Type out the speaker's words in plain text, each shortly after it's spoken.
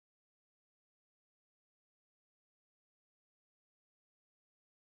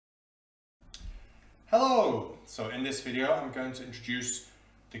Hello! So in this video I'm going to introduce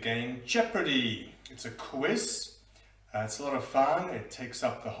the game Jeopardy. It's a quiz. It's a lot of fun. It takes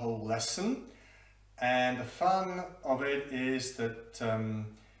up the whole lesson. And the fun of it is that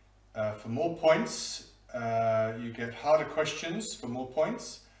for more points you get harder questions for more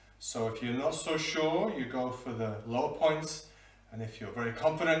points. So if you're not so sure, you go for the lower points, and if you're very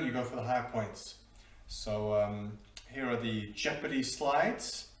confident, you go for the higher points. So here are the Jeopardy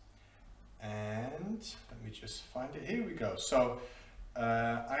slides. And let me just find it. Here we go. So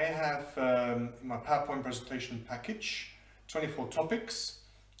I have in my PowerPoint presentation package 24 topics,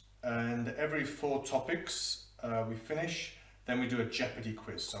 and every 4 topics we finish, then we do a Jeopardy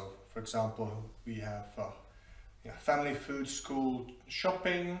quiz. So for example, we have family, food, school,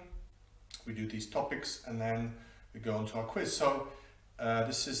 shopping. We do these topics and then we go on to our quiz. So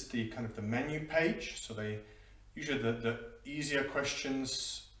this is the kind of the menu page. So they usually the easier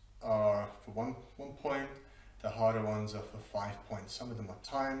questions are for one point, the harder ones are for 5 points. Some of them are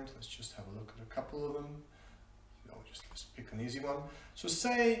timed. Let's just have a look at a couple of them. Let's pick an easy one. So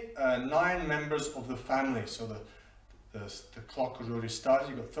say 9 members of the family. So the clock has already started.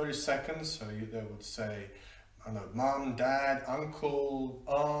 You've got 30 seconds. So they would say, I don't know, mom, dad, uncle,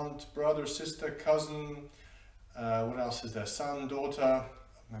 aunt, brother, sister, cousin. What else is there? Son, daughter.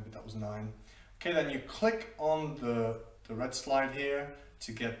 Maybe that was 9. Okay, then you click on the red slide here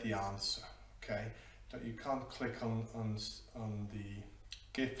to get the answer. Okay, you can't click on the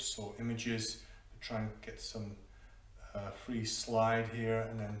GIFs or images. Try and get some free slide here,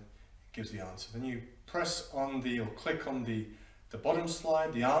 and then it gives the answer. Then you press on or click on the bottom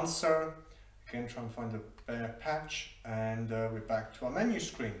slide, the answer. Again, try and find a bare patch, and we're back to our menu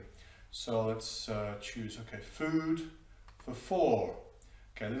screen. So let's choose, okay, food for 4.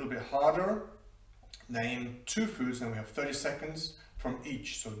 Okay, a little bit harder. Name 2 foods, and we have 30 seconds from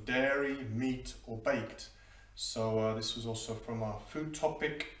each. So dairy, meat, or baked. So this was also from our food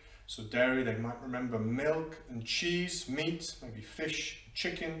topic. So dairy, they might remember milk and cheese. Meat, maybe fish,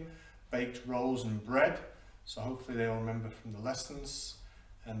 chicken. Baked, rolls and bread. So hopefully they'll remember from the lessons.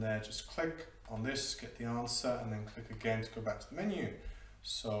 And there, just click on this, get the answer, and then click again to go back to the menu.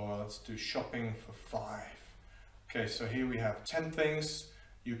 So let's do shopping for 5. Okay, so here we have 10 things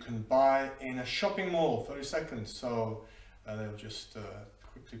you can buy in a shopping mall. 30 seconds. So they'll just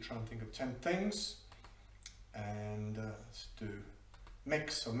quickly try and think of 10 things. And let's do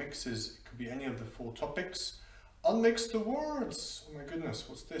mix. So mix it could be any of the 4 topics. Unmix the words. Oh my goodness,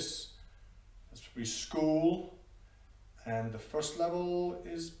 what's this? That's probably school. And the first level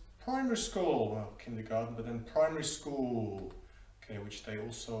is primary school. Well, kindergarten, but then primary school. Okay, which they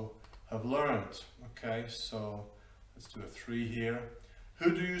also have learned. Okay, so let's do a 3 here.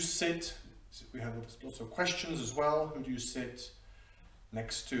 Who do you sit? We have lots of questions as well. Who do you sit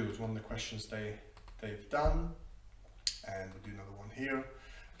next to is one of the questions they've done. And we'll do another one here.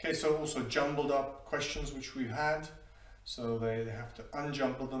 Okay, so also jumbled up questions which we've had. So they have to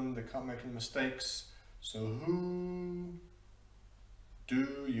unjumble them. They can't make any mistakes. So who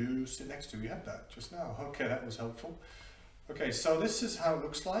do you sit next to? We had that just now. Okay, that was helpful. Okay, so this is how it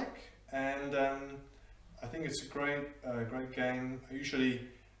looks like. And I think it's a great game. Usually,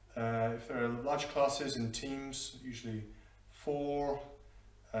 if there are large classes in teams, usually 4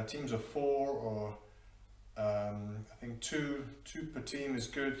 teams of 4, or I think two per team is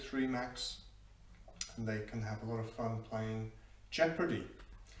good, 3 max, and they can have a lot of fun playing Jeopardy.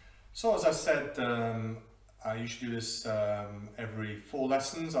 So as I said, I usually do this every 4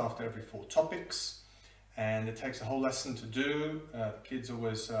 lessons, after every 4 topics. And it takes a whole lesson to do. The kids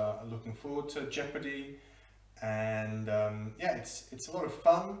always are looking forward to Jeopardy, and yeah, it's a lot of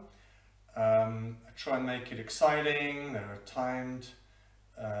fun. I try and make it exciting. There are timed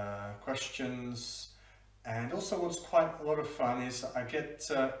questions, and also what's quite a lot of fun is I get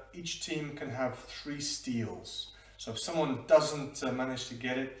each team can have 3 steals. So if someone doesn't manage to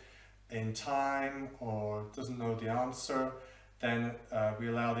get it in time or doesn't know the answer, then we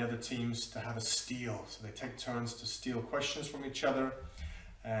allow the other teams to have a steal. So they take turns to steal questions from each other,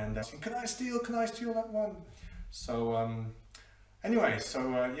 and can I steal that one? So anyway,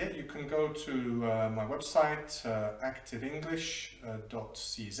 yeah, you can go to my website,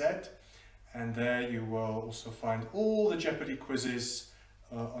 activeenglish.cz, and there you will also find all the Jeopardy quizzes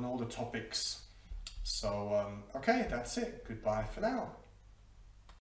on all the topics. So okay, that's it. Goodbye for now.